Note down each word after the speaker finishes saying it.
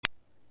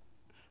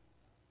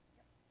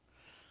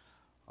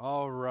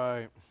All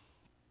right.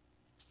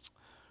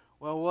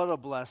 Well, what a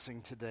blessing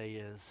today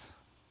is.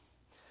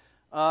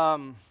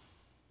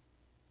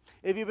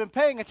 If you've been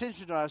paying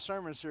attention to our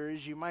sermon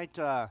series, you might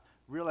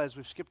realize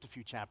we've skipped a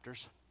few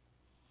chapters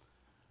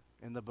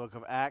in the book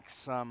of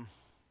Acts.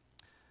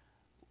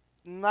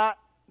 Not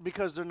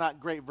because they're not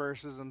great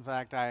verses. In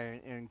fact, I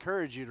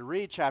encourage you to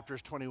read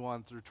chapters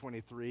 21 through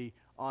 23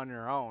 on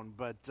your own,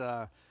 but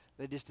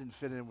they just didn't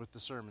fit in with the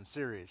sermon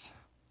series.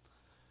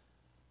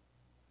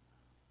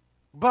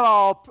 But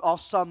I'll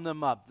sum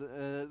them up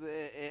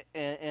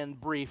in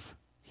brief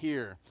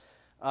here.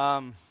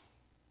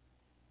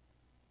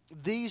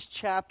 These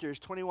chapters,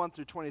 21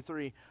 through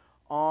 23,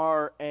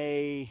 are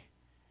a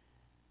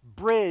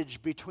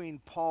bridge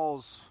between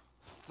Paul's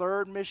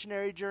third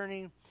missionary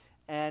journey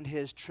and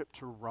his trip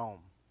to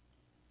Rome.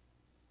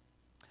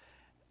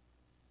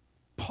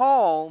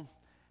 Paul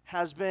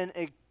has been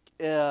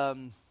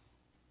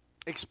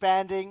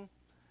expanding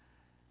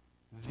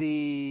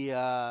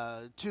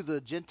to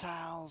the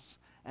Gentiles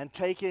and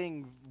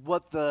taking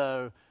what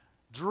the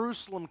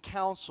Jerusalem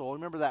Council,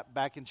 remember that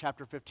back in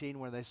chapter 15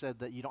 where they said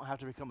that you don't have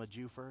to become a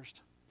Jew first?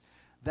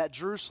 That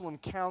Jerusalem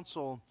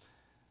Council,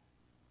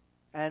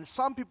 and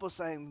some people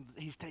saying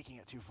he's taking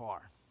it too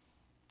far.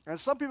 And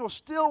some people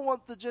still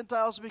want the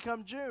Gentiles to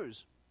become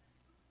Jews.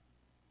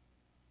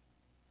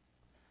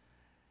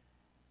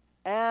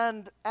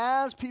 And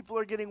as people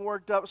are getting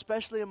worked up,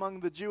 especially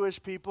among the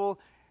Jewish people,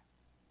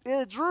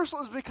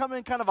 Jerusalem is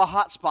becoming kind of a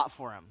hot spot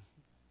for him.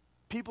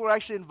 People are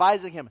actually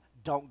advising him,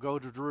 don't go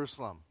to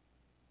Jerusalem.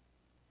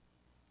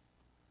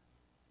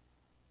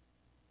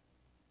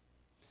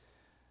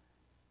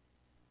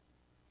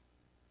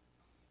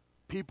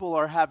 People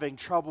are having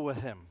trouble with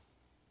him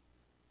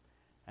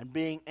and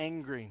being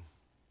angry.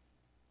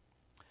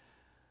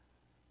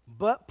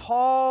 But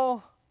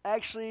Paul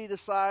actually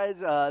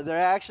decides,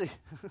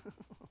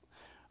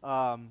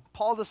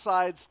 Paul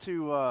decides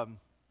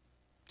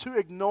to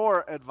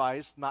ignore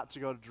advice not to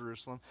go to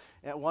Jerusalem.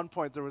 At one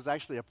point, there was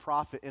actually a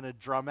prophet in a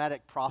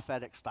dramatic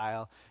prophetic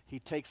style. He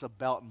takes a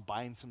belt and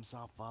binds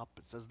himself up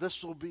and says,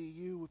 "This will be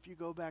you if you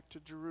go back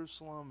to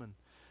Jerusalem."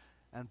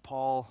 And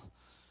Paul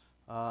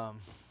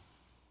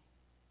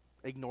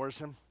ignores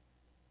him.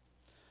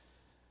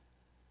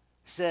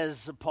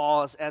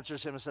 Paul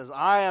answers him and says,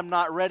 "I am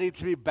not ready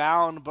to be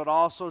bound, but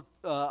also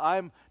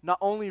I'm not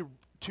only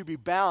to be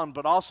bound,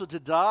 but also to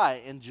die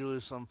in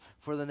Jerusalem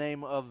for the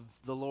name of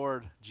the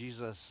Lord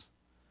Jesus."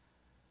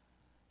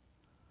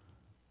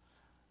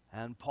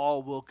 And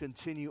Paul will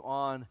continue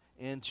on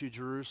into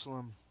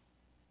Jerusalem.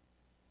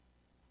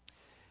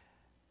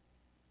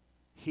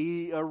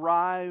 He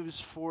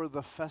arrives for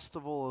the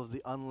festival of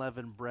the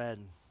unleavened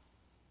bread,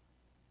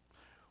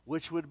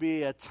 which would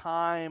be a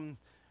time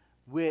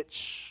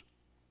which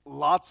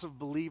lots of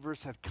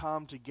believers had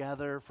come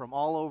together from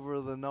all over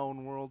the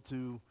known world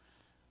to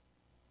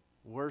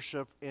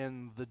worship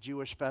in the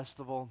Jewish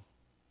festival.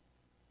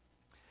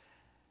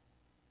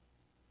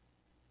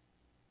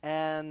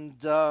 And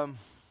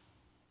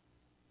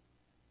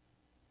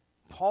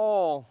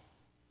Paul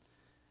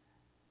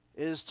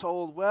is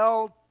told,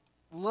 well,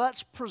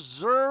 let's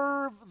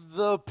preserve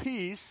the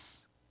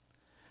peace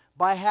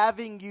by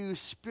having you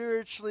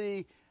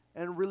spiritually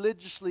and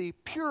religiously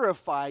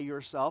purify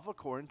yourself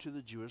according to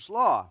the Jewish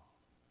law.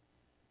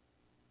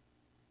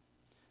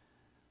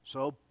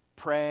 So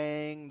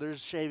praying, there's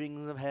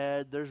shaving of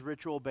head, there's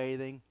ritual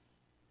bathing.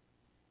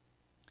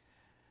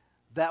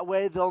 That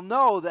way they'll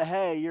know that,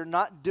 hey, you're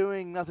not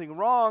doing nothing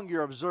wrong,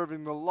 you're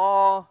observing the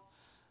law.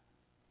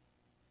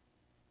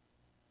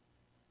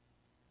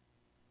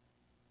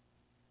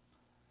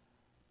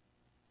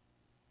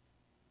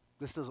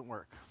 This doesn't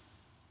work.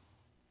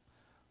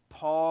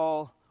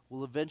 Paul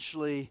will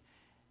eventually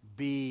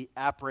be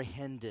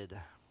apprehended.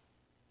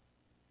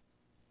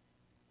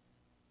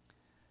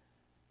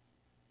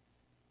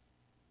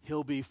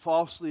 He'll be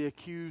falsely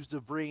accused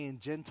of bringing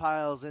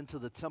Gentiles into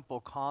the temple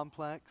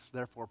complex,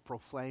 therefore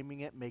proclaiming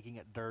it, making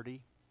it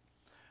dirty.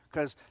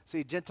 Because,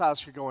 see,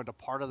 Gentiles could go into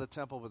part of the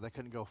temple, but they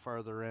couldn't go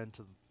further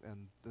into,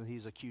 and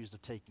he's accused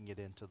of taking it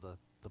into the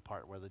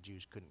part where the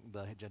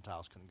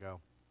Gentiles couldn't go.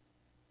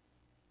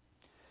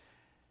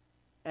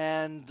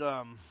 And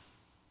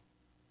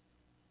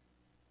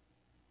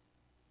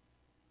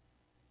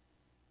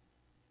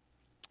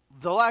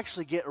they'll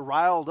actually get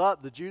riled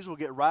up. The Jews will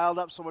get riled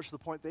up so much to the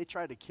point they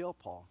try to kill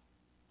Paul.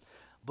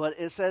 But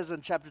it says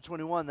in chapter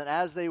 21 that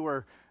as they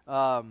were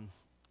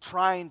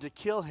trying to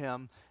kill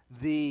him,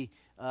 the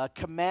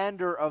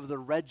commander of the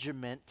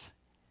regiment,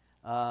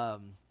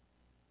 who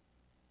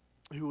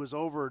was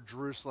over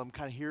Jerusalem,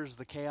 kind of hears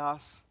the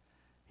chaos,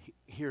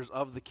 hears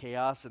of the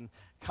chaos, and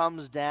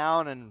comes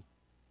down and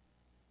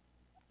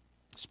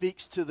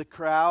speaks to the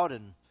crowd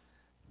and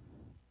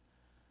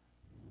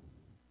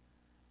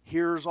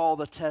hears all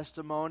the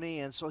testimony.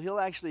 And so he'll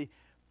actually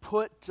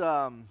put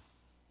him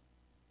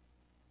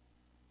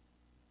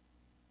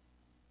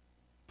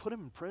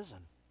in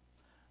prison.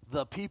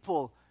 The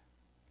people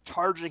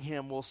charging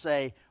him will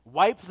say,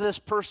 "Wipe this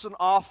person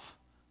off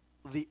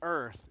the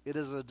earth. It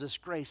is a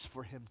disgrace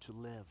for him to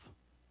live."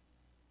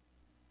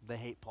 They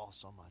hate Paul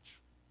so much.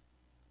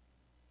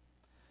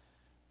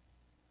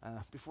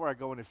 Before I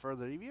go any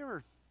further, have you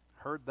ever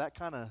heard that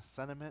kind of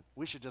sentiment?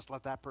 We should just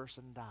let that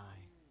person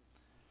die.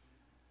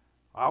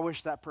 I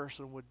wish that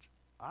person would.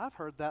 I've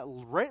heard that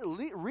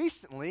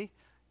recently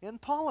in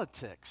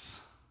politics.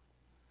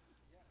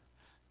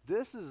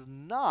 This is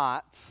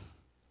not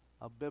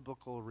a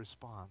biblical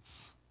response.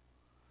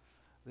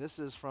 This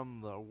is from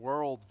the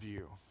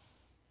worldview.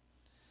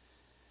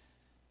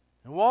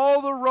 And while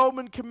the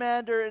Roman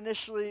commander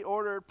initially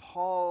ordered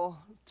Paul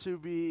to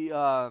be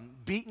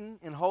beaten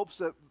in hopes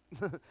that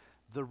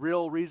the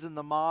real reason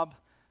the mob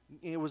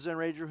was in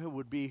Rage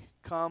would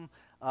become,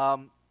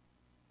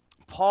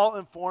 Paul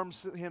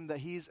informs him that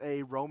he's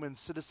a Roman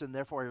citizen,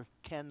 therefore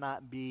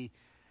cannot be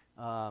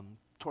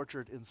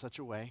tortured in such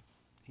a way.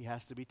 He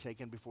has to be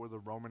taken before the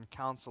Roman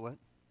consulate.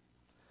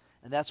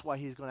 And that's why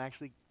he's going to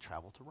actually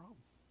travel to Rome.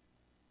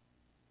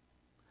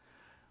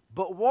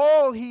 But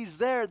while he's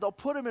there, they'll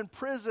put him in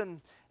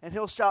prison, and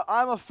he'll shout,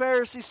 "I'm a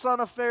Pharisee, son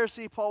of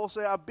Pharisee." Paul will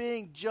say, "I'm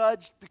being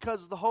judged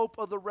because of the hope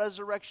of the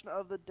resurrection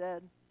of the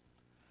dead."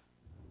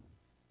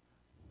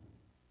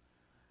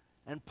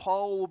 And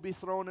Paul will be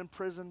thrown in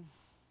prison.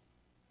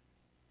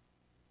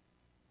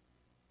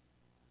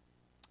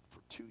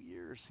 For 2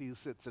 years he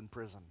sits in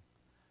prison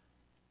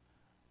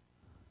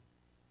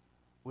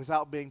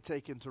without being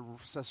taken to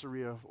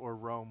Caesarea or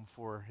Rome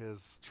for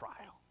his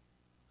trial.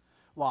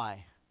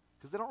 Why?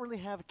 Because they don't really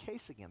have a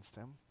case against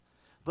him.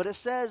 But it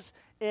says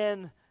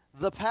in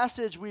the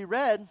passage we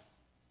read,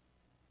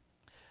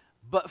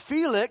 "But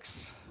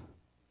Felix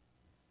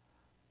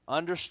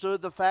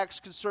understood the facts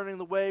concerning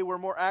the way were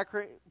more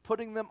accurate,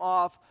 putting them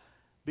off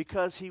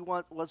because he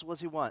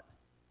what's he want?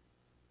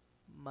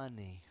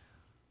 Money.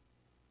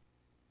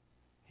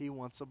 He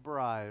wants a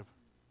bribe.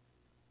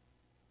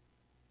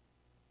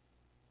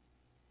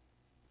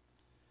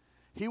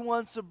 He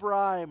wants a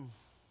bribe.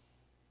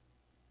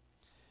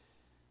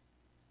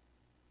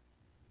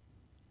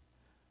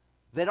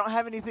 They don't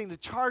have anything to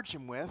charge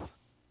him with,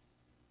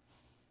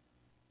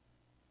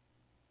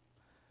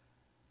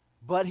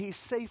 but he's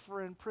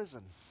safer in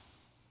prison.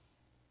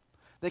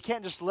 They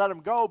can't just let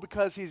him go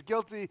because he's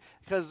guilty,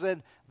 because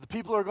then the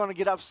people are going to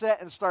get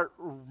upset and start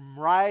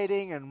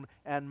rioting,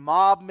 and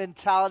mob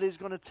mentality is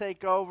going to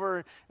take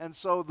over, and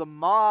so the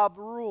mob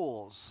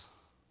rules.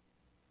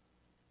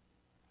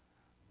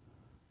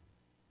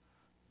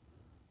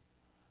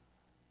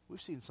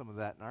 We've seen some of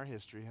that in our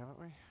history, haven't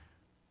we?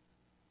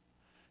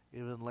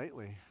 Even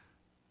lately,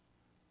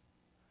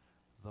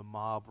 the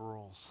mob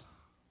rules.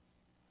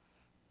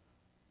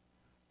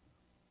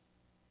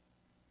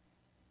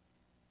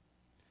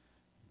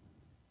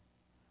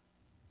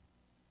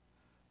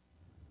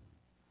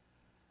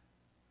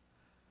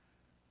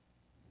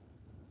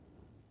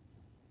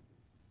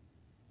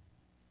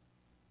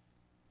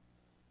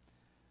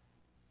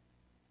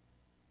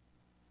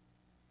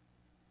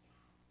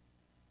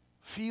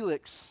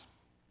 Felix,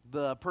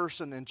 the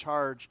person in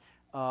charge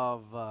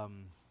of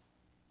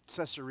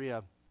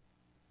Caesarea,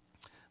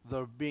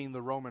 being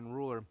the Roman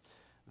ruler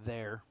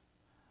there,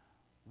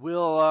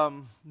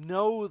 will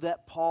know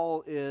that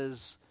Paul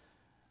is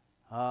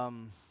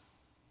the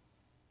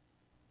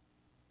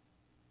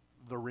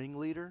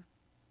ringleader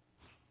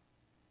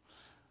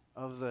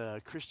of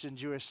the Christian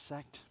Jewish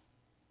sect,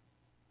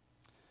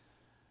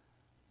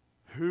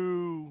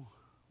 who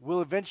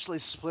will eventually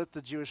split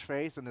the Jewish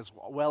faith and is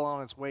well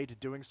on its way to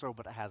doing so,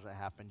 but it hasn't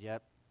happened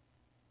yet.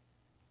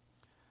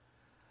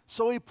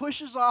 So he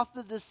pushes off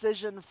the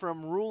decision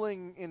from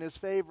ruling in his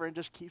favor and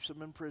just keeps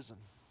him in prison.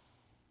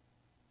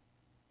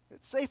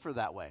 It's safer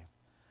that way.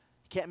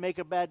 You can't make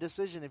a bad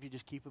decision if you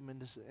just keep him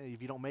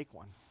if you don't make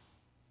one.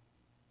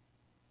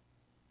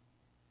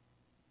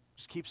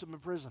 Just keeps him in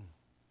prison.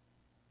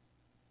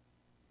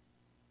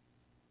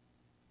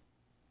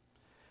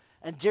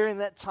 And during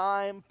that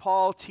time,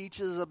 Paul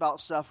teaches about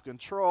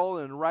self-control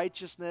and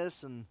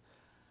righteousness, and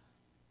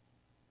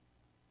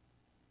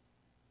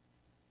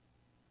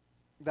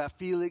that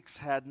Felix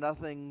had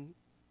nothing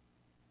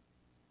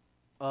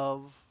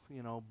of,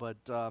 but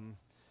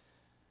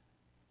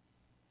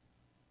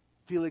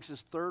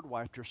Felix's third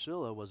wife,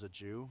 Drusilla, was a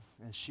Jew,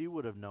 and she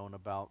would have known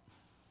about.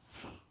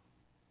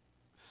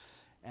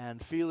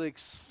 And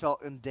Felix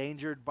felt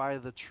endangered by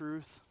the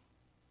truth,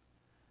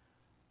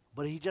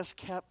 but he just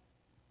kept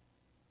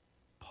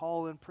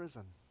Paul in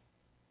prison.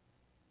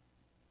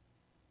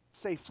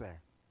 Safe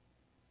there.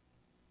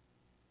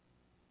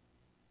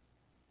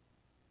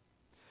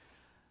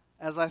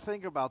 As I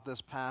think about this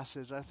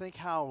passage, I think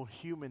how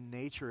human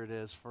nature it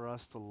is for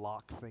us to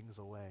lock things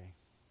away.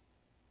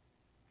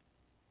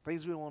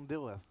 Things we won't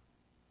deal with.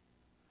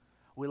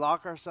 We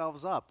lock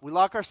ourselves up. We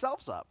lock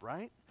ourselves up,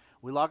 right?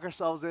 We lock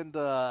ourselves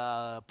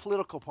into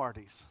political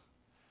parties.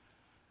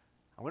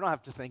 And we don't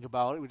have to think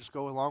about it. We just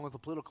go along with the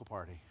political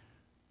party.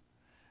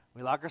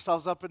 We lock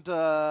ourselves up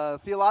into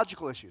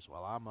theological issues.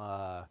 Well, I'm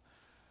a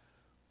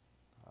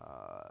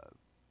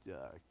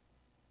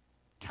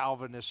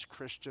Calvinist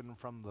Christian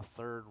from the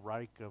Third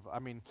Reich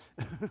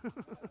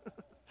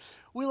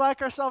we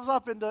lock ourselves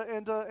up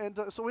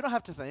into so we don't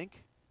have to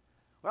think.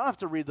 I don't have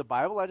to read the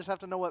Bible. I just have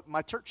to know what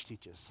my church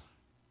teaches.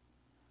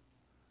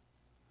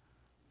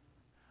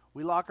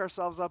 We lock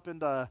ourselves up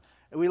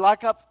we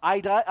lock up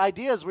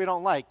ideas we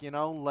don't like,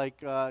 like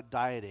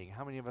dieting.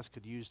 How many of us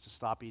could use to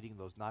stop eating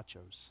those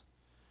nachos?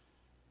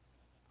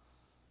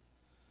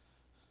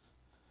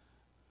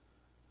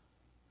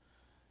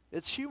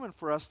 It's human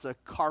for us to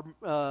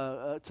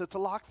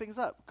lock things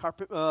up.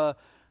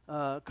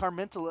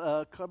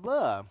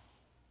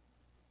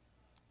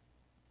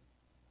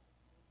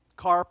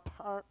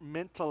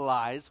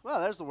 Compartmentalize.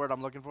 Well, there's the word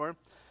I'm looking for.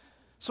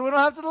 So we don't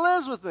have to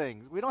live with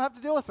things. We don't have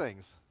to deal with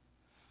things.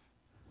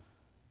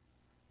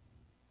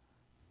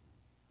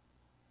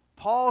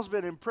 Paul's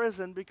been in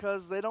prison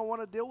because they don't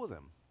want to deal with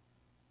him.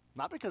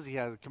 Not because he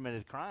has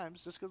committed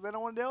crimes, just because they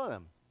don't want to deal with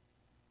him.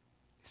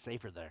 He's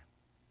safer there.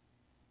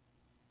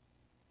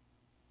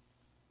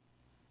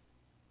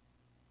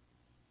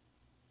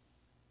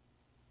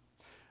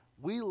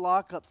 We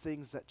lock up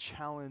things that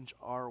challenge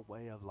our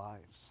way of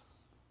lives.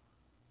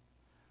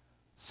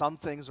 Some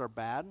things are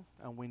bad,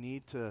 and we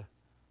need to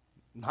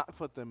not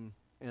put them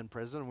in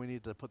prison. We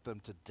need to put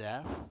them to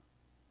death.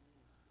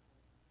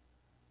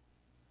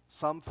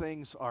 Some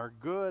things are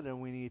good,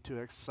 and we need to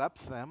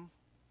accept them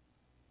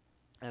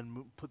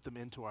and put them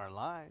into our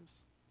lives.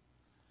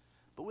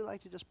 But we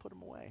like to just put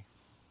them away.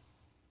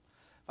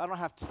 If I don't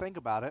have to think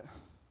about it,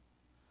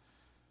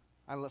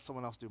 I let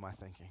someone else do my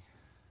thinking.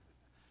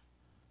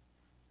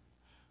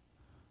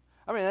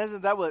 I mean,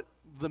 isn't that what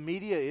the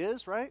media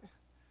is, right?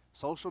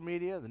 Social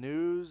media, the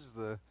news,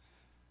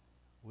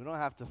 we don't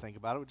have to think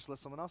about it. We just let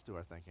someone else do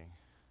our thinking.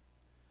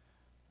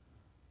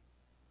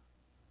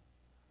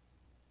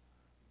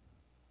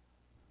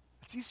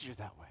 It's easier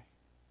that way.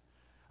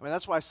 I mean,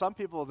 that's why some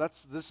people,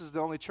 this is the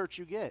only church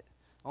you get.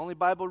 Only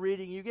Bible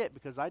reading you get,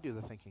 because I do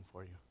the thinking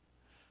for you.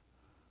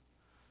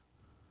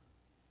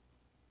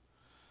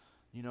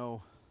 You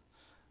know,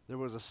 there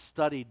was a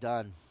study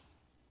done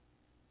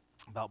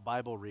about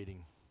Bible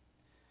reading.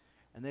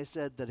 And they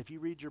said that if you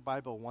read your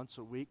Bible once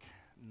a week,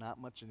 not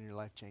much in your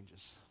life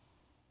changes.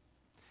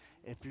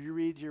 If you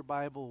read your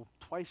Bible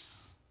twice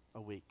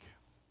a week,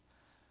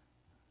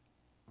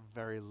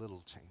 very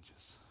little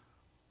changes.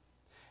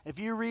 If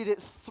you read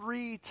it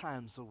 3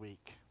 times a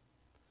week,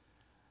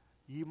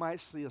 you might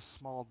see a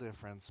small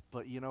difference,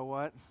 but you know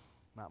what?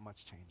 Not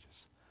much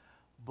changes.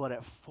 But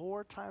at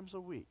 4 times a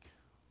week,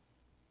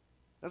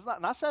 that's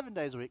not 7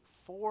 days a week,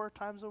 4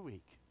 times a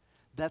week.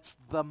 That's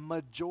the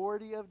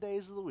majority of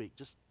days of the week,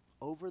 just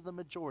over the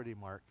majority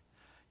mark,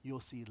 you'll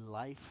see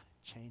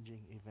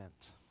life-changing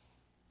event.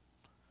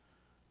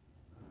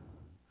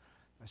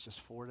 That's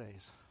just 4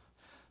 days.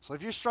 So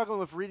if you're struggling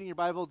with reading your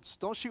Bible,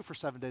 don't shoot for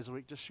 7 days a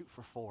week, just shoot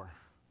for 4.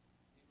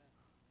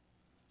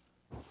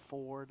 Amen.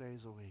 4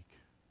 days a week.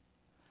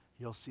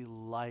 You'll see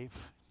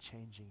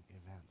life-changing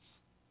events.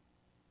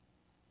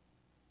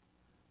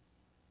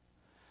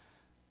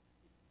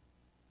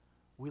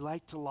 We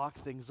like to lock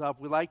things up.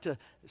 We like to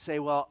say,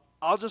 well,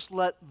 I'll just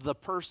let the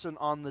person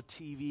on the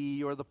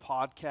TV or the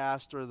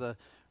podcast or the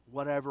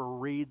whatever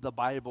read the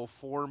Bible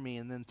for me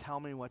and then tell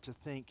me what to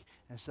think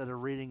instead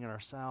of reading it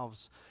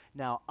ourselves.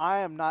 Now, I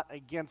am not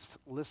against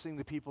listening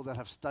to people that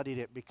have studied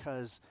it,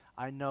 because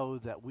I know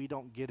that we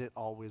don't get it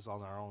always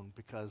on our own,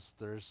 because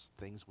there's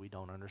things we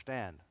don't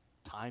understand.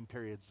 Time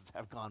periods that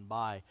have gone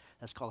by.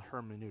 That's called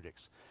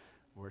hermeneutics.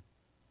 We're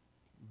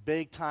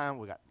big time.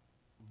 We got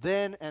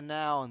then and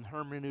now, and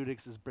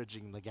hermeneutics is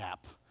bridging the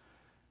gap.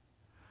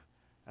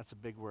 That's a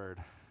big word.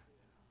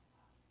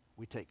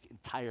 We take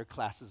entire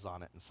classes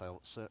on it in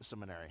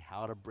seminary,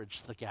 how to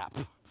bridge the gap.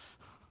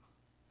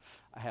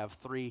 I have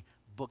 3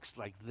 books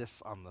like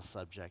this on the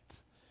subject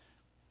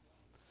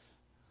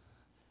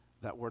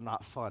that were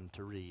not fun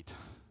to read.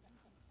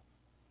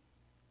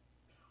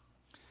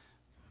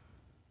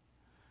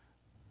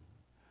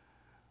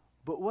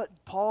 But what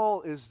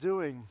Paul is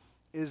doing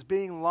is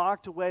being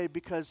locked away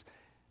because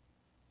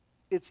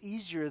it's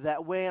easier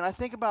that way. And I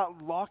think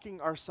about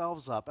locking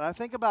ourselves up. And I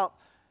think about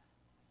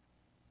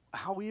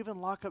how we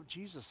even lock up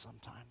Jesus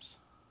sometimes.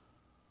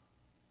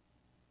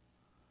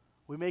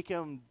 We make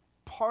him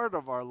part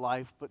of our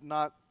life, but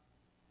not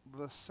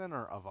the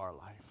center of our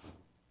life.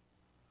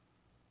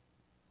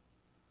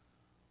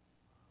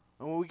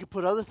 And we could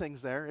put other things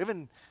there,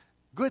 even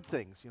good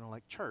things,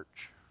 like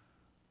church.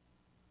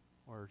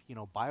 Or,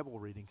 Bible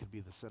reading could be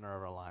the center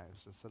of our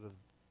lives instead of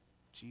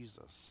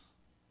Jesus.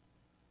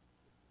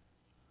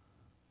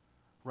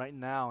 Right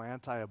now,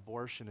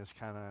 anti-abortion is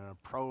kind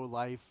of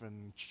pro-life,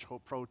 and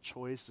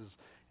pro-choice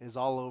is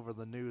all over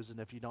the news. And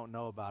if you don't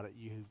know about it,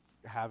 you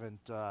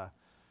haven't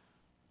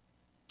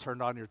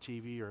turned on your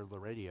TV or the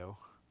radio,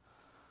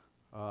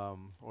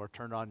 or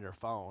turned on your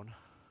phone,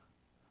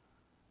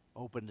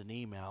 opened an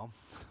email,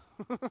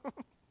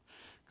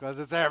 because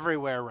it's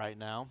everywhere right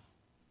now.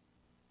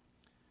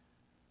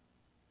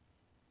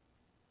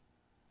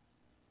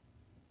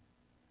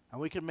 And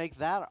we can make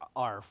that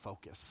our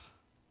focus,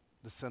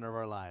 the center of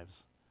our lives.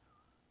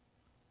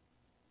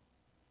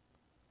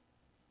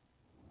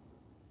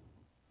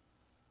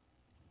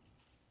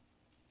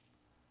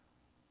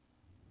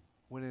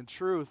 When in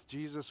truth,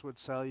 Jesus would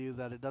tell you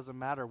that it doesn't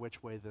matter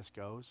which way this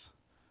goes.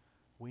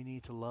 We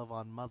need to love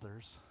on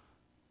mothers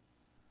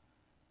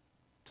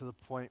to the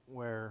point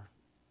where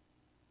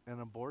an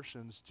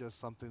abortion's just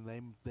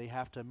something they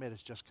have to admit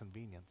it's just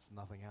convenience,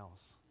 nothing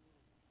else.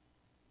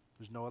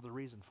 There's no other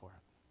reason for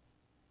it.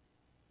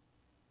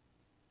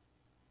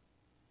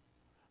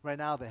 Right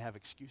now they have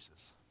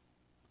excuses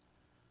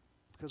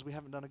because we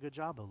haven't done a good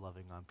job of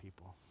loving on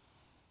people.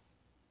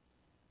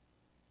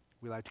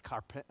 We like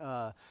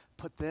to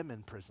put them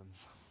in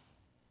prisons,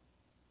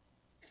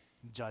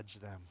 judge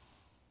them.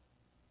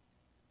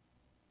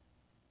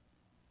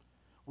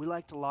 We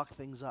like to lock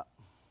things up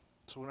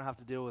so we don't have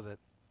to deal with it.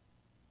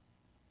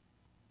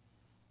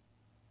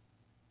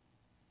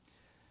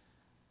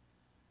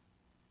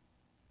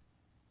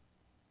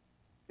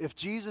 If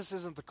Jesus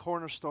isn't the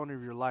cornerstone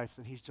of your life,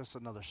 then he's just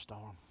another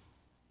stone.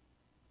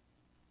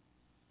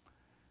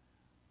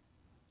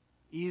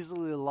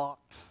 Easily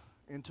locked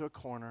into a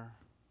corner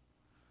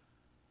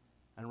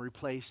and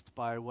replaced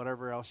by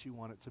whatever else you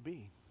want it to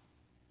be.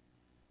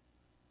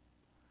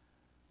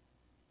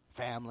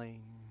 Family,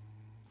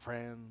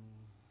 friends,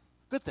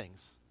 good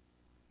things.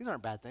 These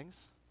aren't bad things.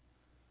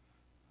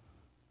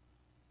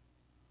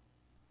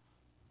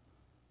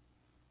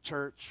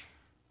 Church,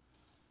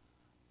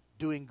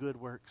 doing good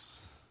works.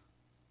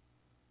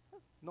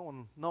 No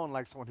one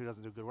likes someone who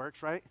doesn't do good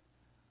works, right?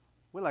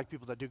 We like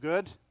people that do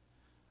good.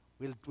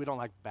 We don't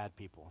like bad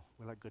people.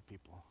 We like good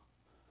people.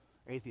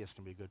 Atheists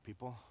can be good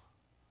people.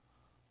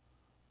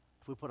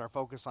 If we put our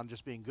focus on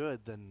just being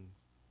good, then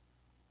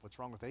what's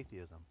wrong with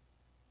atheism?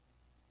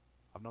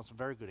 I've known some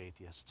very good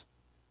atheists.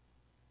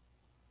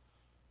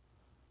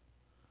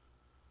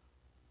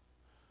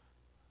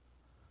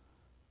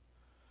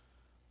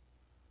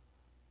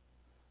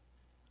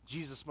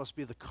 Jesus must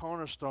be the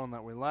cornerstone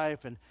that we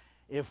life, and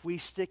if we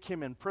stick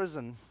him in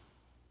prison,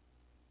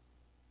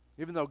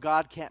 even though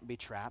God can't be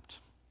trapped,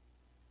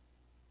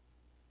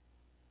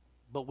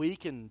 but we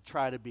can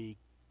try to be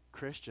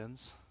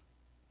Christians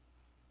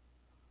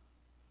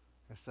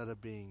instead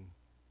of being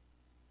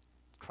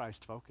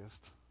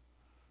Christ-focused.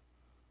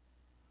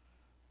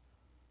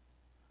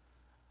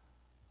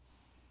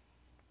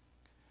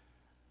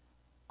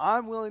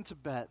 I'm willing to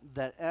bet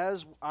that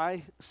as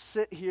I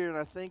sit here and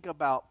I think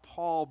about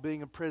Paul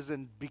being in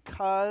prison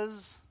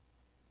because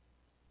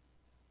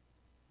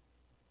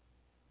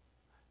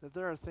that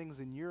there are things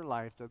in your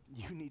life that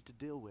you need to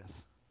deal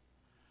with,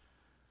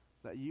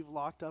 that you've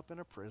locked up in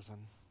a prison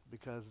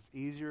because it's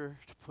easier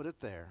to put it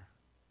there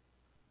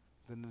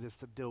than it is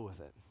to deal with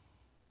it.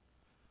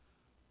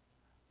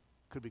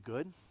 Could be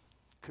good,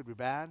 could be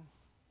bad,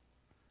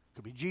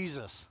 could be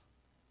Jesus.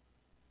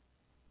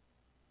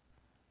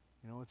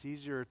 You know, it's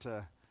easier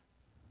to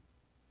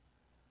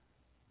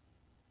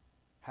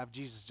have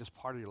Jesus just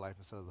part of your life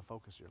instead of the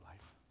focus of your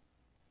life.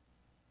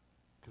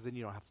 Because then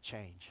you don't have to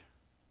change.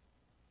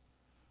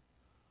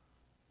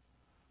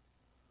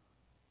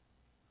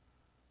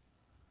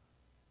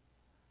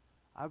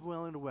 I'm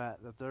willing to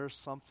bet that there's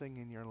something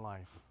in your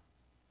life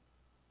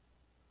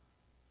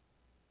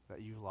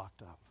that you've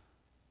locked up.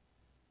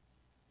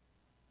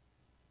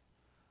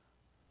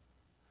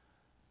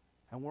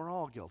 And we're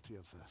all guilty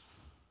of this.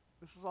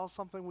 This is all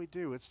something we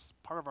do. It's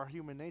part of our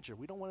human nature.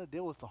 We don't want to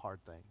deal with the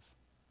hard things.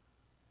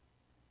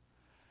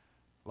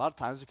 A lot of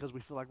times because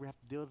we feel like we have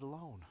to deal with it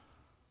alone.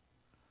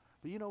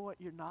 But you know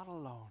what? You're not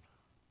alone.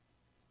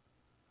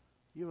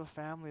 You have a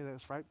family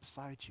that's right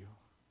beside you.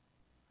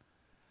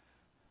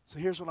 So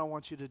here's what I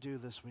want you to do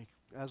this week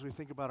as we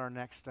think about our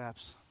next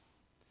steps.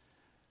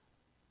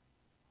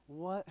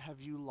 What have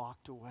you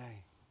locked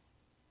away?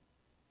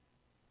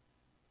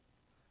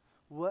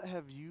 What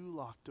have you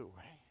locked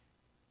away?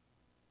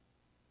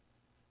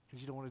 Because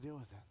you don't want to deal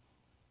with it.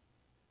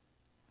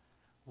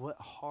 What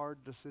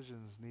hard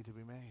decisions need to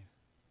be made?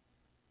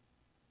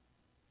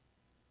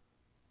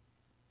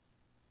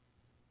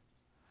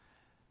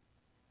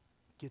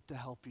 Get the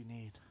help you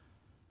need.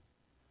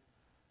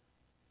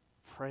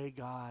 Pray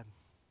God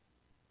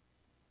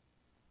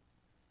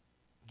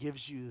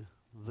gives you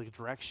the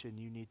direction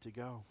you need to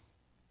go.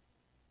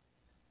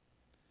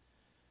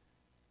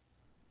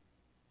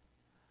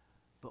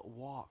 But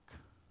walk.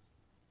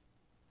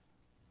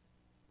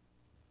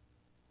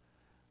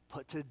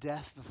 Put to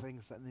death the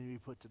things that need to be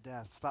put to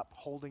death. Stop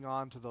holding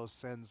on to those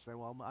sins. Say,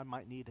 well, I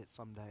might need it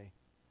someday.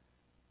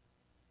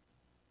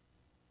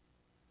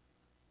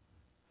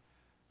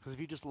 Because if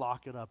you just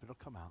lock it up, it'll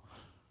come out.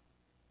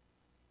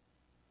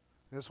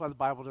 And that's why the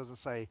Bible doesn't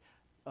say,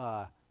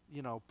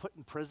 put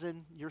in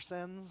prison your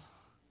sins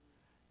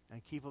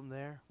and keep them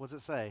there. What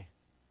does it say?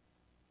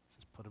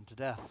 Just put them to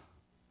death.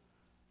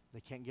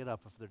 They can't get up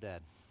if they're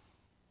dead.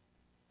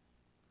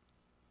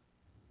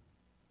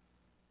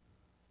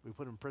 We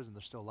put them in prison,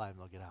 they're still alive, and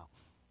they'll get out.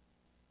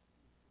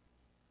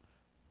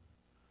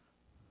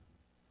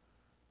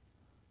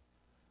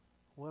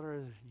 What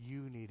are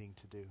you needing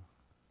to do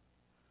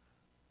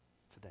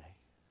today?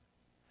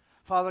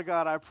 Father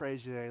God, I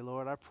praise you today,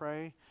 Lord. I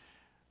pray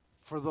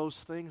for those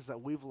things that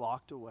we've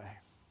locked away.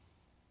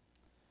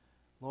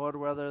 Lord,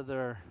 whether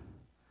they're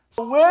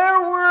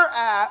where we're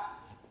at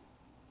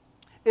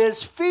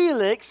is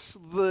Felix,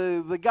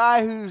 the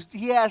guy who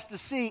he has to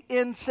see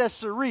in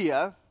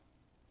Caesarea,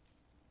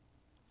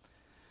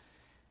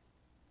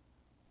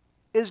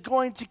 is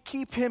going to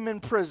keep him in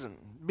prison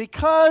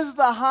because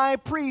the high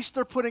priests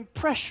are putting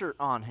pressure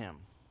on him.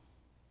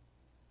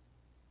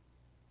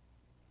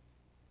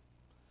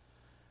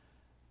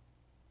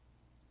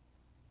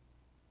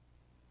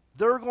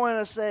 They're going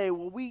to say,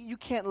 well, you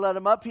can't let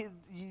him up.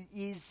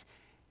 He's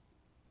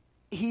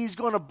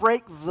going to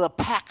break the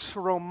Pax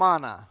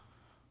Romana.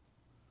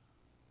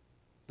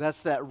 That's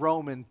that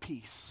Roman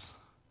peace.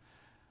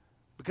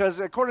 Because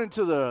according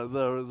to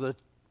the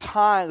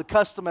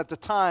custom at the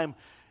time,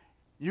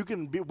 you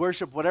can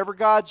worship whatever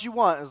gods you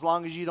want as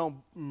long as you don't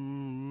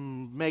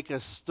make a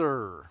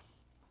stir,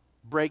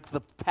 break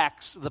the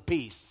pax, the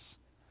peace.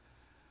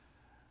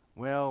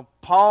 Well,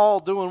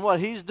 Paul doing what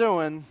he's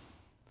doing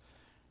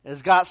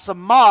has got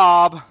some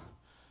mob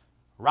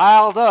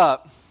riled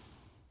up,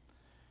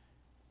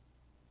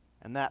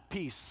 and that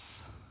peace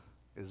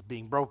is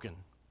being broken.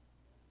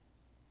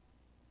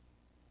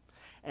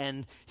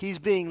 And he's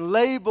being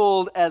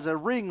labeled as a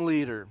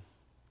ringleader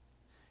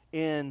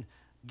in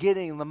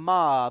getting the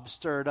mob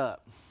stirred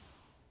up.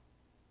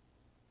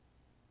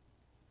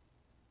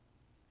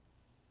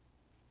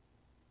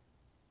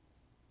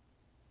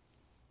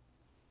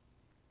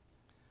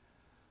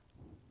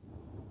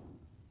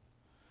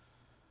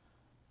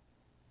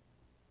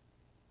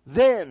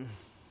 Then,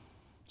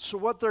 so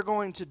what they're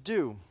going to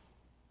do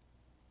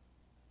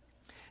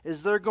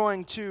is they're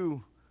going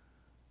to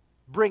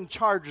bring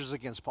charges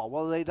against Paul.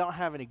 Well, they don't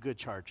have any good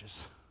charges.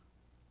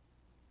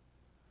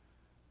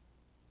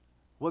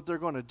 What they're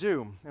going to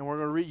do, and we're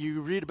going to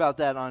you read about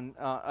that on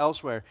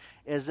elsewhere,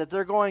 is that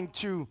they're going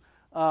to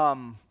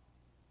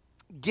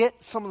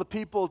get some of the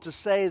people to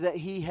say that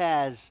he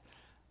has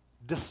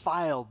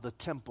defiled the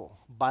temple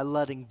by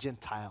letting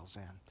Gentiles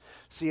in.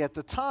 See, at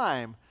the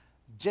time,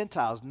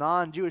 Gentiles,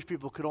 non-Jewish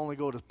people, could only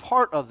go to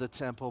part of the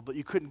temple, but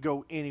you couldn't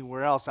go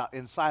anywhere else out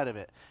inside of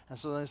it. And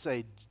so they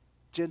say,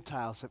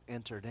 Gentiles have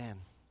entered in.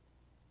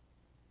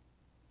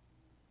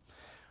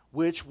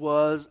 Which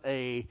was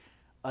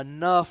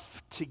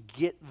enough to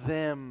get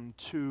them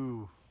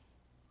to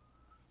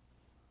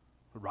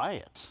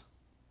riot.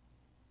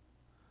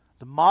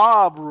 The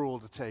mob rule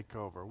to take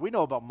over. We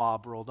know about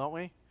mob rule, don't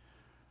we?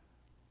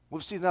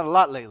 We've seen that a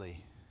lot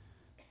lately.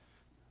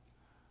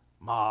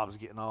 Mobs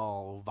getting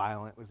all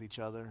violent with each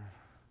other.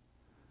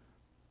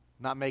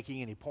 Not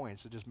making any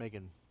points, they're just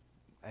making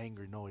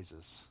angry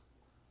noises.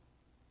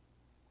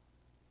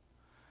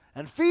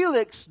 And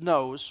Felix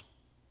knows,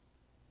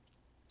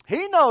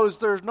 he knows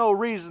there's no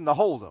reason to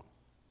hold him.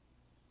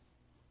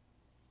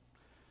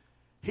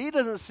 He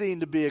doesn't seem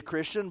to be a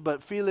Christian,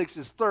 but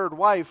Felix's third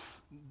wife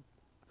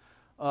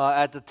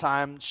at the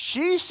time,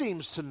 she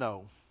seems to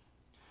know.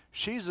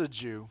 She's a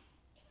Jew.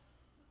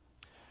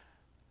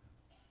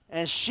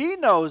 And she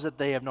knows that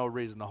they have no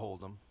reason to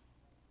hold him.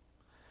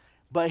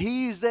 But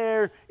he's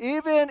there,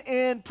 even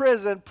in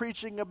prison,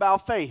 preaching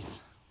about faith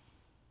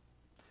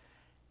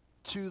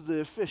to the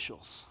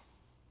officials.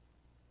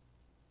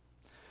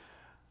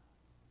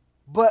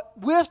 But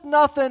with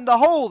nothing to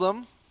hold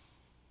him,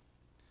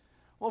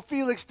 well,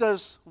 Felix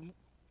does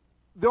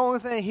the only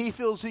thing he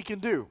feels he can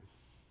do.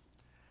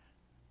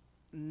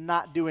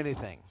 Not do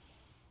anything.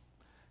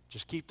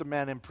 Just keep the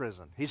man in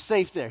prison. He's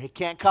safe there. He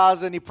can't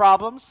cause any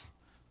problems.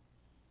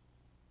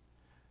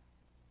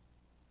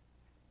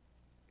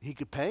 He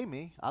could pay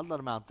me. I'd let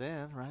him out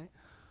then, right?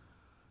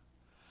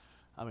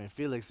 I mean,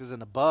 Felix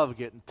isn't above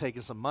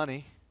taking some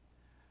money.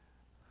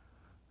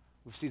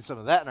 We've seen some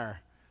of that in our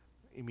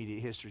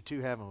immediate history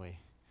too, haven't we?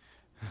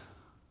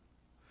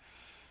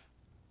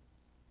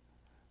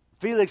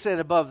 Felix ain't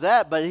above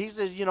that, but he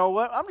says, you know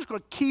what? I'm just going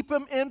to keep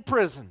him in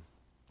prison.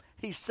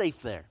 He's safe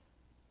there.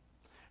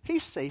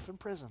 He's safe in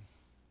prison.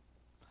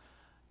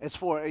 It's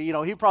for,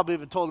 he probably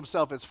even told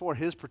himself it's for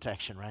his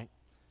protection, right?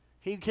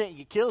 He can't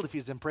get killed if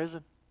he's in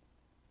prison.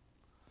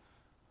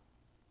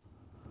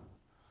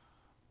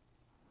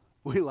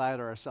 We lie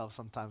to ourselves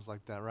sometimes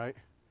like that, right?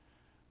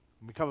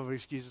 We come up with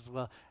excuses.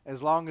 Well,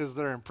 as long as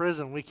they're in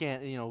prison, we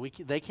can't.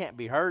 They can't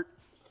be hurt.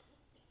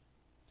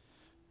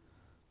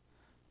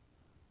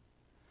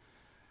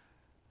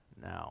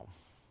 Now,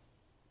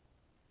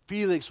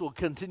 Felix will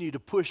continue to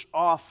push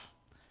off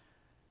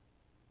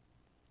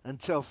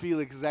until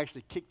Felix is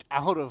actually kicked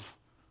out of.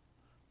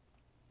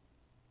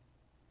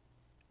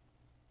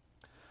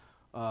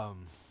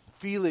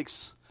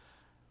 Felix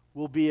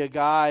will be a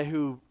guy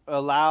who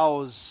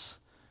allows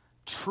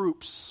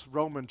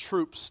Roman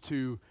troops,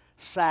 to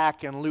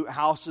sack and loot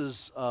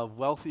houses of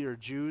wealthier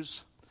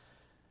Jews,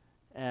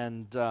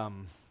 and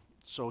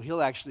so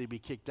he'll actually be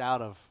kicked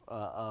out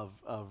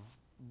of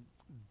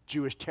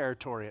Jewish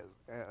territory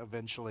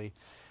eventually.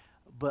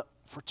 But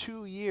for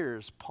 2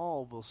 years,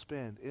 Paul will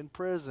spend in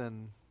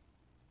prison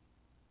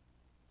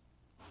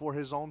for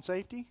his own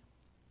safety,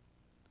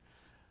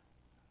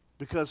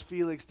 because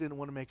Felix didn't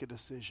want to make a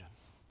decision.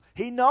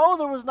 He knew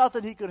there was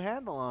nothing he could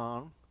handle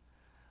on,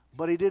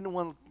 but he didn't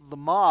want the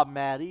mob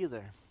mad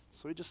either.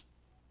 So he just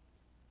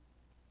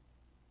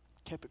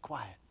kept it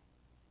quiet.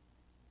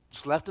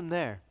 Just left him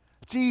there.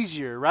 It's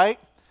easier, right?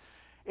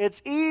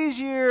 It's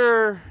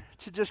easier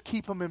to just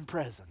keep him in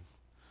prison.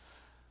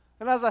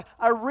 And as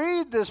I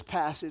read this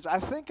passage, I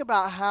think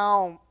about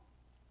how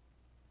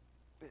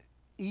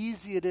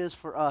easy it is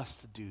for us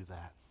to do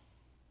that.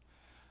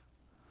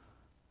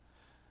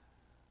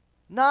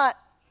 Not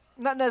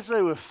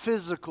necessarily with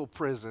physical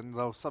prison,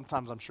 though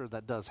sometimes I'm sure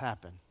that does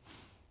happen.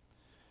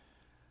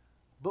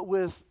 But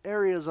with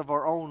areas of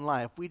our own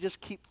life, we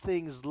just keep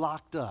things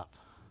locked up,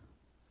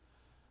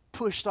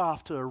 pushed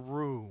off to a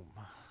room.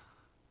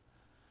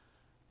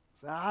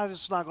 So I'm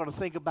just not going to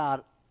think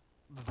about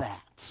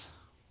that.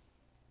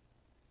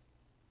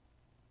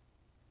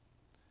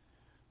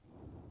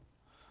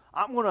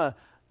 I'm going to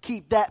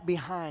keep that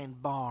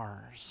behind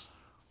bars.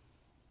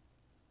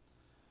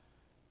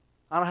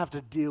 I don't have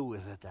to deal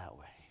with it that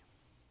way.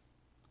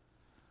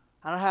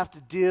 I don't have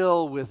to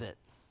deal with it.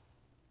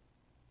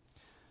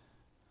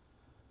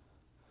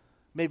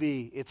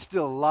 Maybe it's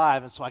still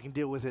alive, and so I can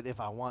deal with it if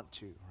I want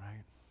to,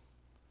 right?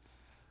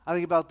 I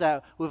think about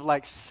that with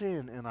like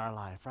sin in our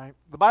life, right?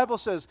 The Bible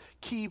says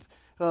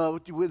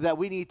that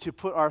we need to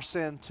put our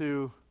sin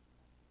to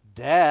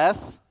death.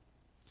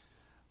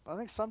 But I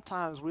think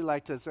sometimes we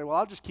like to say, well,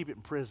 I'll just keep it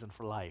in prison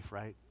for life,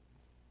 right?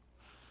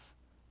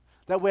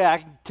 That way I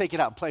can take it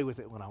out and play with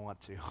it when I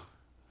want to.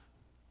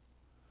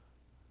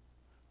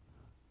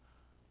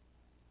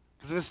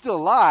 Because if it's still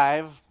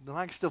alive, then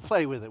I can still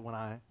play with it when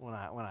I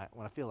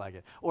feel like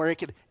it. Or it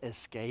could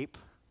escape.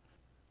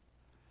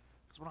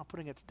 Because we're not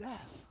putting it to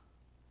death.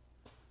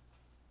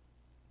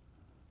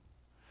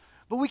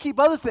 But we keep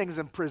other things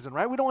in prison,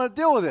 right? We don't want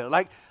to deal with it.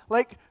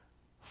 Like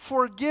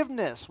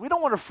forgiveness. We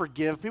don't want to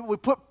forgive people. We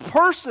put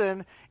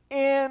person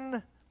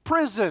in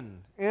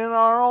prison in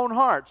our own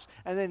hearts.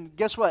 And then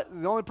guess what?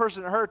 The only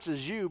person that hurts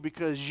is you,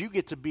 because you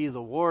get to be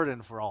the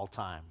warden for all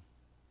time.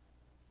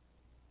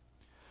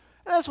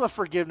 And that's what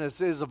forgiveness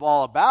is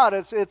all about.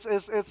 It's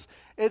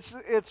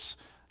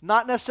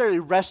not necessarily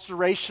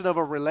restoration of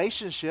a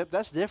relationship.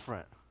 That's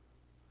different.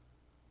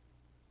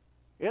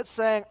 It's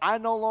saying, I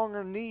no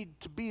longer need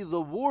to be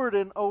the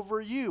warden over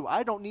you.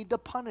 I don't need to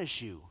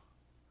punish you.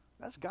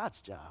 That's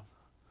God's job.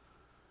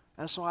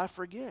 And so I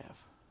forgive.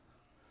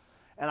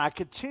 And I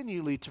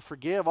continually to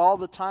forgive all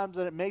the times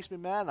that it makes me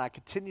mad. And I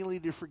continually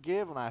to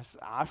forgive. And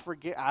I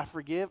forgive.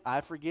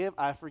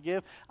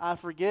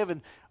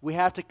 And we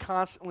have to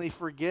constantly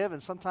forgive.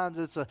 And sometimes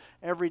it's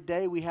every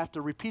day we have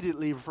to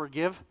repeatedly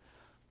forgive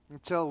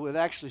until it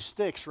actually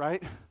sticks,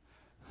 right?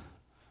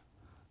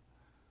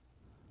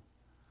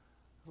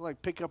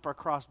 Like pick up our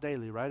cross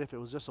daily, right? If it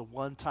was just a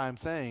one-time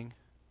thing,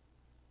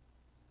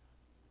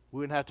 we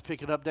wouldn't have to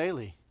pick it up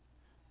daily.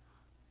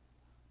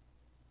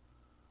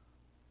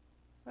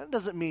 That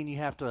doesn't mean you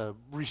have to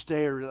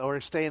stay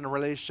in a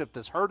relationship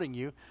that's hurting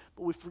you,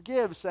 but we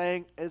forgive,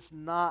 saying it's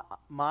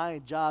not my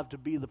job to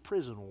be the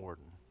prison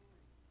warden.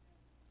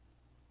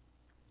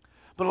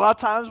 But a lot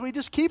of times we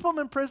just keep them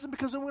in prison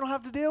because then we don't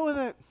have to deal with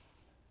it.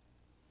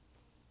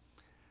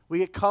 We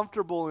get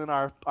comfortable in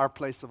our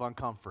place of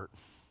uncomfort.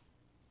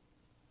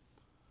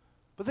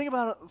 But think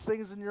about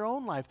things in your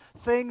own life.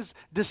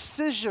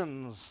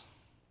 Decisions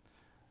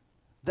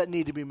that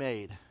need to be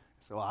made.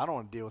 So I don't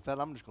want to deal with that.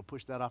 I'm just going to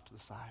push that off to the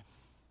side.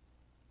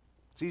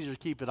 It's easier to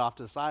keep it off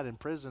to the side in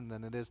prison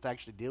than it is to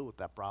actually deal with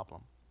that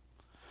problem.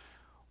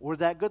 Or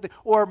that good thing.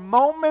 Or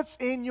moments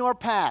in your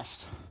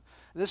past.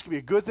 And this could be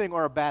a good thing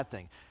or a bad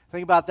thing.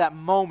 Think about that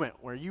moment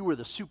where you were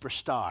the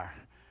superstar.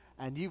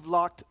 And you've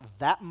locked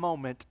that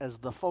moment as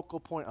the focal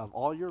point of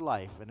all your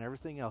life. And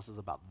everything else is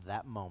about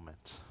that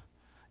moment.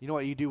 You know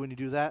what you do when you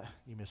do that?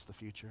 You miss the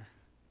future.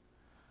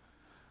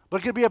 But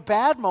it could be a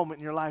bad moment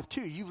in your life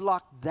too. You've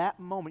locked that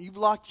moment. You've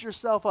locked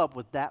yourself up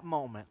with that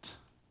moment.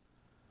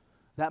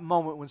 That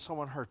moment when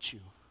someone hurt you.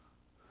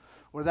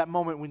 Or that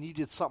moment when you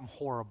did something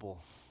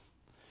horrible.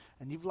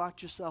 And you've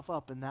locked yourself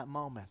up in that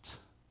moment.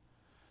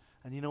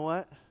 And you know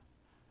what?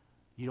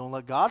 You don't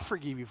let God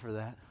forgive you for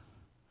that.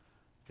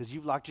 Because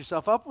you've locked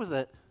yourself up with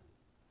it.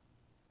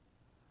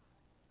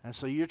 And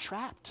so you're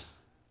trapped.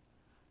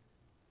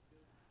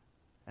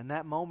 And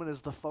that moment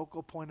is the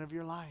focal point of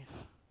your life.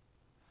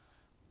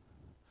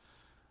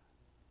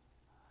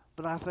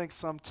 But I think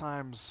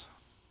sometimes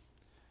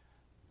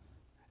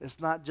it's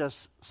not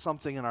just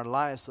something in our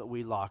lives that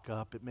we lock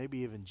up. It may be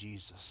even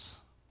Jesus.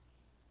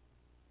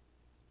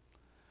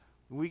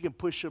 We can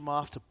push him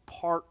off to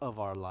part of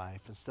our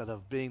life instead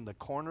of being the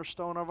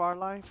cornerstone of our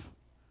life.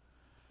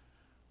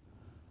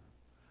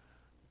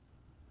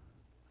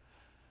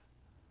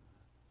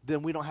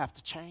 Then we don't have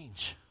to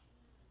change.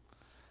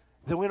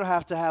 Then we don't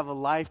have to have a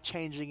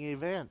life-changing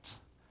event.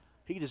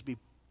 He can just be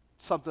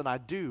something I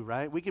do,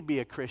 right? We could be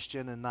a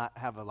Christian and not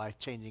have a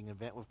life-changing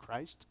event with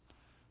Christ.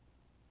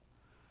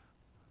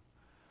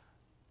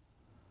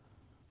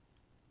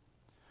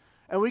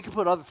 And we can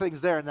put other things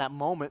there in that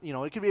moment. You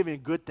know, it could be even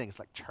good things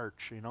like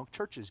church. You know,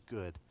 church is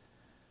good.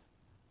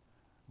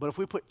 But if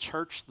we put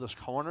church the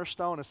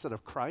cornerstone instead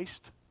of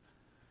Christ,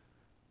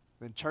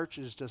 then church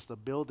is just a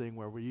building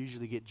where we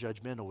usually get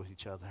judgmental with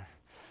each other.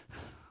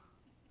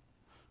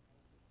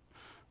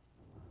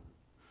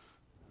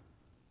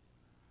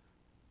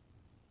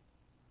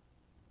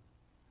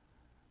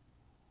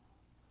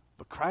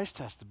 Christ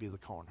has to be the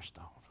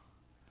cornerstone.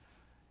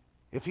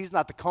 If he's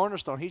not the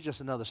cornerstone, he's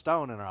just another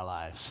stone in our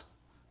lives.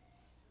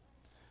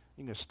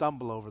 You can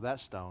stumble over that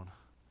stone.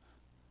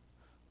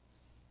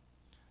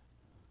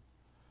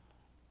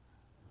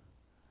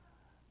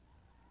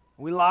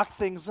 We lock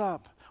things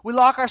up. We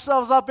lock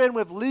ourselves up in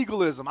with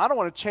legalism. I don't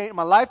want to change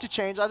my life to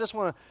change. I just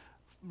want to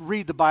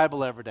read the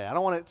Bible every day. I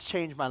don't want it to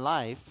change my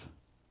life,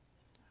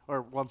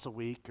 or once a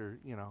week, or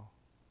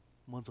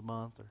once a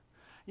month,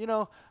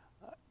 or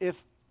if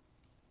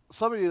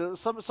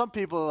some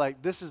people are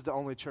like, this is the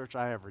only church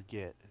I ever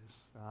get.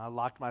 I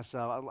locked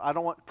myself. I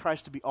don't want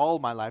Christ to be all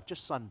my life,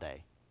 just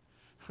Sunday.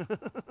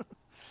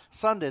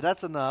 Sunday,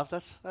 that's enough.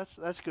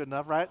 That's good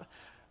enough, right?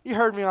 You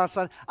heard me on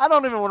Sunday. I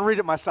don't even want to read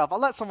it myself. I'll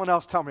let someone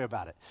else tell me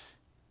about it.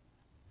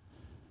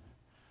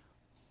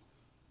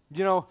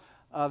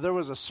 There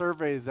was a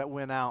survey that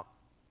went out.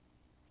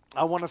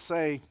 I want to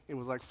say it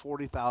was like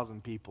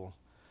 40,000 people.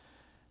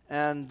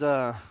 And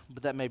but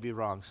that may be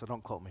wrong, so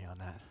don't quote me on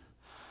that.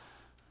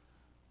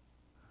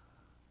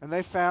 And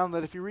they found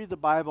that if you read the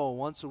Bible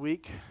once a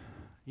week,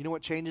 you know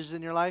what changes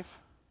in your life?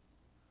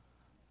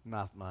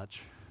 Not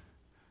much.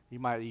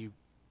 You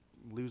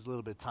lose a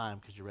little bit of time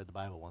because you read the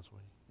Bible once a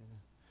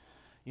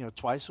week.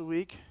 Twice a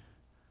week,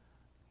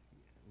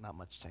 not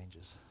much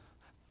changes.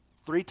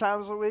 3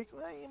 times a week,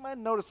 you might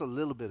notice a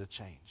little bit of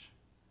change.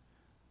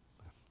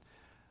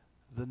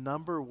 The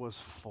number was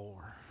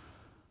 4.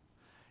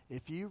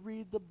 If you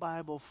read the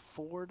Bible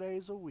 4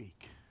 days a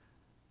week,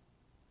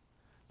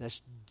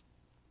 that's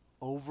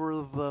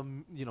over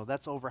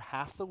that's over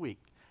half the week.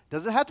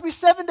 Doesn't have to be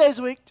 7 days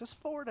a week, just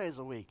 4 days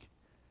a week.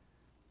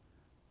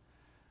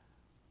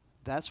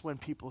 That's when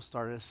people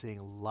started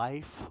seeing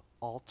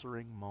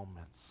life-altering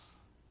moments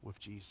with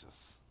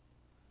Jesus.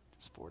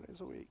 Just 4 days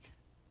a week.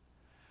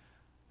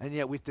 And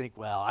yet we think,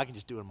 well, I can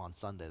just do them on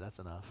Sunday. That's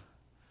enough.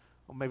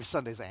 Well, maybe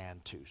Sundays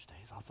and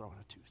Tuesdays. I'll throw in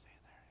a Tuesday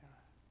in there.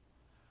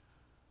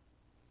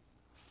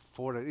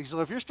 4 days.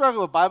 So if you're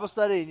struggling with Bible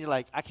study and you're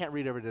like, I can't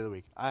read every day of the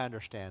week, I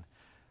understand.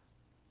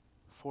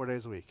 4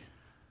 days a week.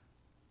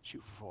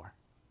 Shoot for 4.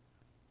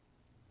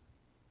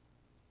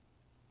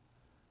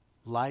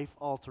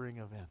 Life-altering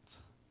events.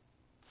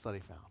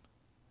 Study found.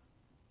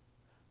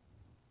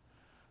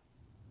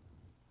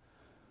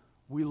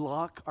 We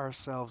lock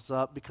ourselves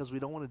up because we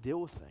don't want to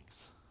deal with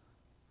things.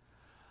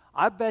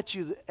 I bet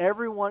you that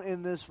everyone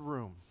in this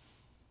room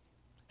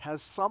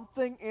has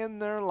something in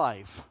their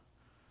life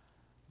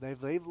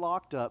they've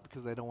locked up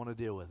because they don't want to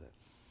deal with it.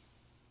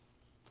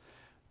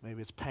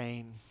 Maybe it's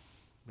pain.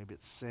 Maybe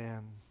it's sin.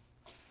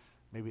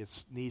 Maybe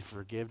it's need for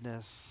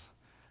forgiveness.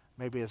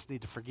 Maybe it's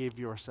need to forgive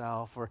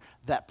yourself, or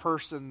that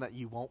person that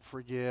you won't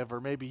forgive,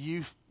 or maybe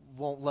you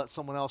won't let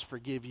someone else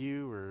forgive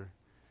you,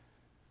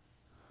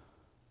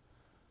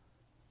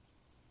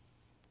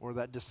 or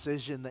that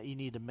decision that you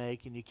need to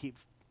make, and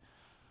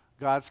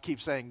God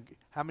keeps saying,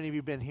 how many of you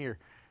have been here?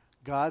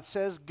 God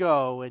says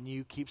go, and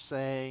you keep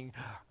saying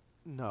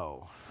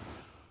no.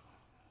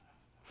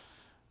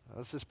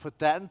 Let's just put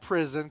that in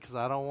prison because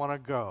I don't want to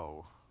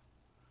go.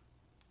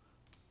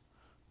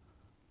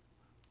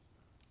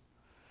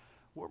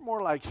 We're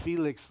more like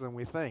Felix than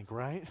we think,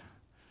 right?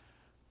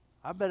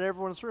 I bet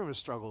everyone in this room has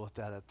struggled with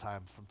that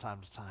from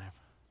time to time.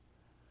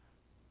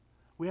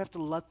 We have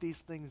to let these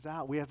things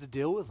out. We have to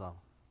deal with them.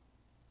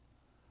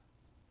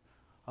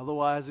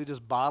 Otherwise, we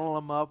just bottle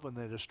them up and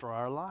they destroy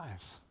our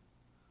lives.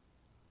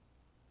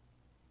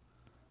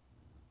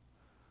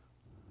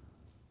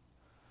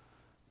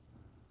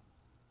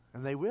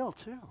 And they will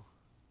too.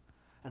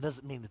 That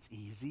doesn't mean it's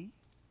easy.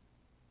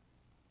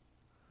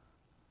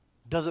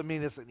 Doesn't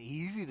mean it's an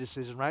easy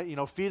decision, right?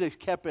 Felix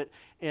kept it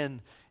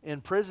in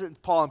prison,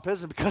 Paul in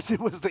prison, because it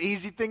was the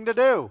easy thing to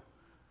do.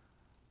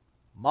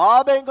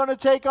 Mob ain't going to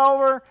take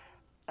over,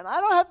 and I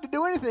don't have to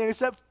do anything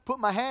except put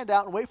my hand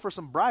out and wait for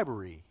some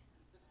bribery.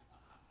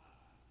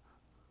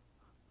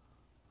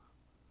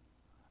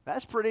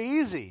 That's pretty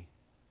easy.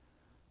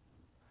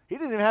 He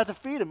didn't even have to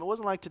feed them. It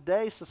wasn't like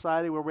today's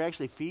society where we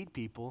actually feed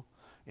people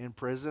in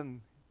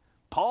prison.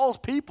 Paul's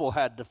people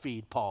had to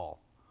feed Paul.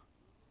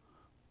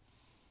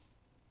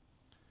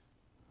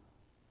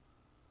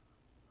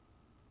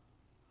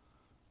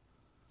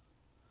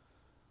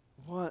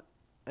 What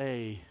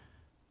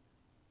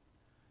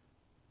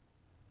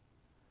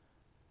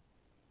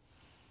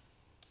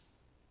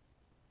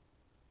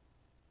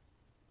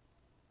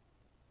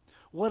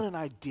an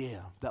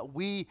idea that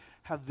we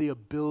have the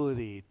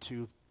ability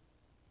to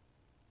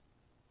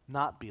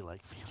not be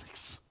like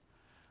Felix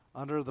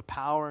under the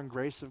power and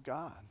grace of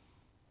God.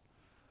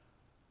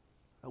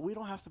 That we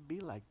don't have to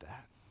be like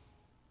that.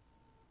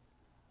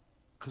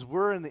 Because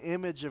we're in the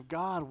image of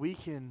God, we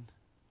can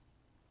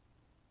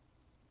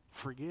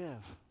forgive.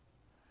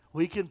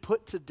 We can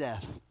put to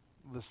death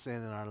the sin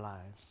in our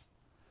lives.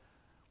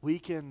 We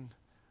can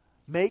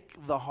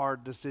make the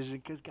hard decision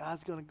because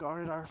God's going to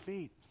guard our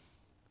feet.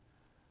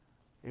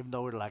 Even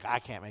though we're like, I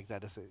can't make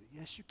that decision.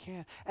 Yes, you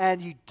can.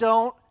 And you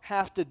don't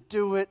have to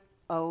do it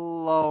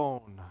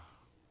alone.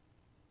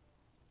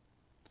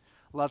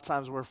 A lot of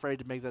times we're afraid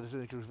to make that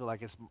decision because we feel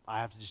like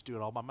I have to just do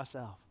it all by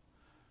myself.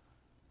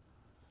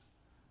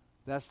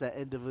 That's that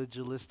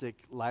individualistic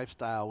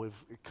lifestyle we've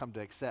come to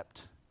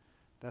accept.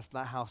 That's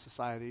not how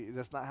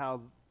that's not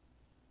how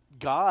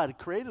God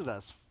created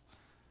us.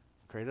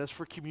 Created us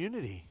for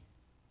community.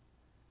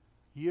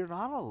 You're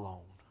not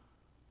alone.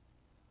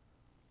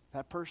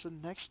 That person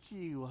next to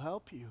you will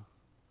help you.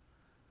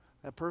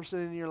 That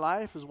person in your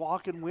life is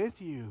walking with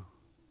you.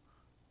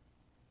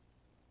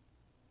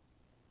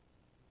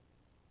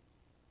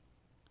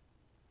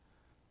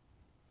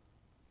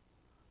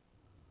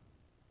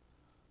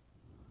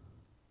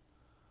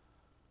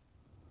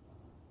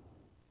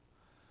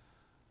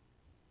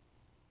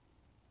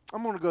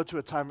 I'm going to go to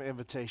a time of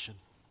invitation.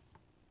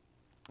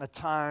 A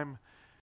time